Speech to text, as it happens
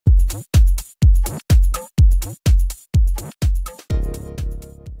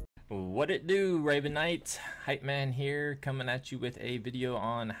What it do, Raven Knights? Hype Man here, coming at you with a video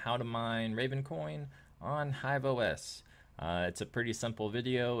on how to mine Ravencoin on Hive OS. It's a pretty simple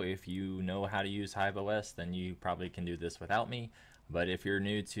video. If you know how to use Hive OS, then you probably can do this without me. But if you're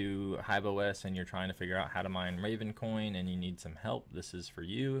new to Hive OS and you're trying to figure out how to mine Ravencoin and you need some help, this is for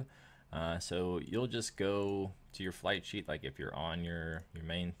you. So you'll just go to your flight sheet, like if you're on your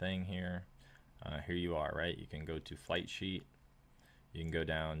main thing here. Here you are, right? You can go to flight sheet. You can go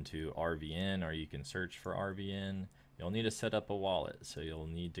down to RVN, or you can search for RVN. You'll need to set up a wallet, so you'll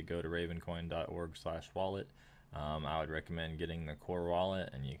need to go to ravencoin.org/wallet. I would recommend getting the core wallet,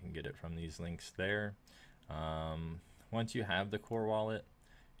 and you can get it from these links there. Once you have the core wallet,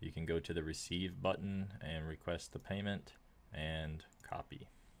 you can go to the receive button and request the payment and copy.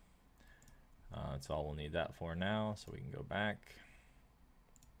 That's all we'll need that for now, so we can go back.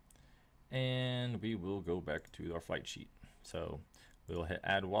 And we will go back to our flight sheet. So we'll hit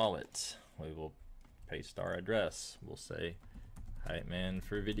add wallet. We will paste our address. We'll say Hype Man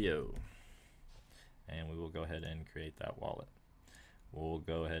for video. And we will go ahead and create that wallet. We'll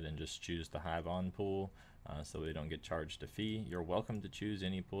go ahead and just choose the Hive on pool so we don't get charged a fee. You're welcome to choose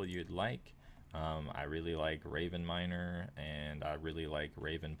any pool you'd like. I really like Raven Miner, and I really like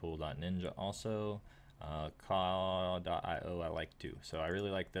ravenpool.ninja also. Ka.io I like too. So I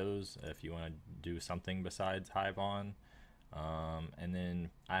really like those if you want to do something besides Hive on. And then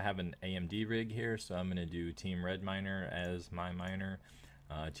I have an AMD rig here, so I'm going to do Team Red Miner as my miner.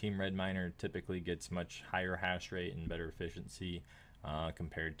 Team Red Miner typically gets much higher hash rate and better efficiency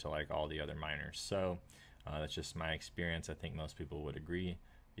compared to like all the other miners. So that's just my experience. I think most people would agree.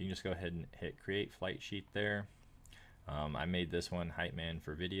 You can just go ahead and hit create flight sheet there. I made this one Hype Man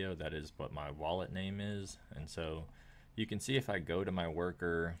for video. That is what my wallet name is. And so you can see if I go to my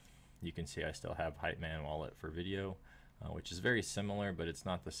worker, you can see I still have Hype Man wallet for video. Which is very similar, but it's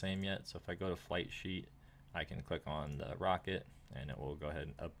not the same yet. So if I go to flight sheet, I can click on the rocket and it will go ahead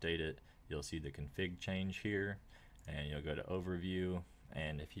and update it. You'll see the config change here, and you'll go to overview,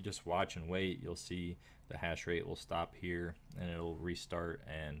 and if you just watch and wait, you'll see the hash rate will stop here and it'll restart,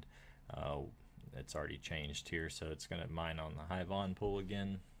 and it's already changed here, so it's going to mine on the Hive on pool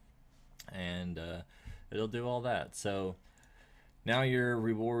again, and it'll do all that. So now your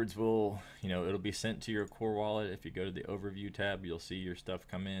rewards will, it'll be sent to your core wallet. If you go to the overview tab, you'll see your stuff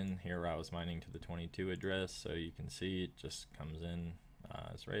come in. Here I was mining to the 22 address, so you can see it just comes in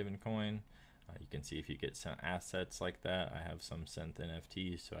as Ravencoin. You can see if you get sent assets like that. I have some sent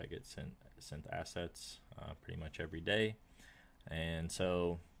NFTs, so I get sent assets pretty much every day. And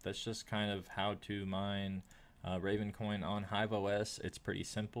so that's just kind of how to mine Ravencoin on Hive OS. It's pretty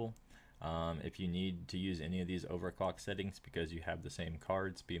simple. If you need to use any of these overclock settings because you have the same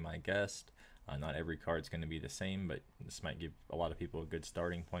cards, be my guest. Not every card's going to be the same, but this might give a lot of people a good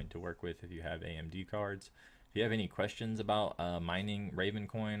starting point to work with if you have AMD cards. If you have any questions about mining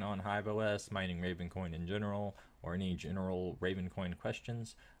Ravencoin on Hive OS, mining Ravencoin in general, or any general Ravencoin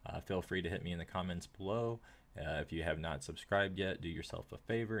questions, feel free to hit me in the comments below. If you have not subscribed yet, do yourself a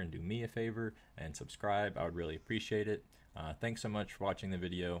favor and do me a favor and subscribe. I would really appreciate it. Thanks so much for watching the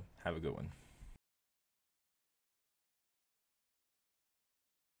video. Have a good one.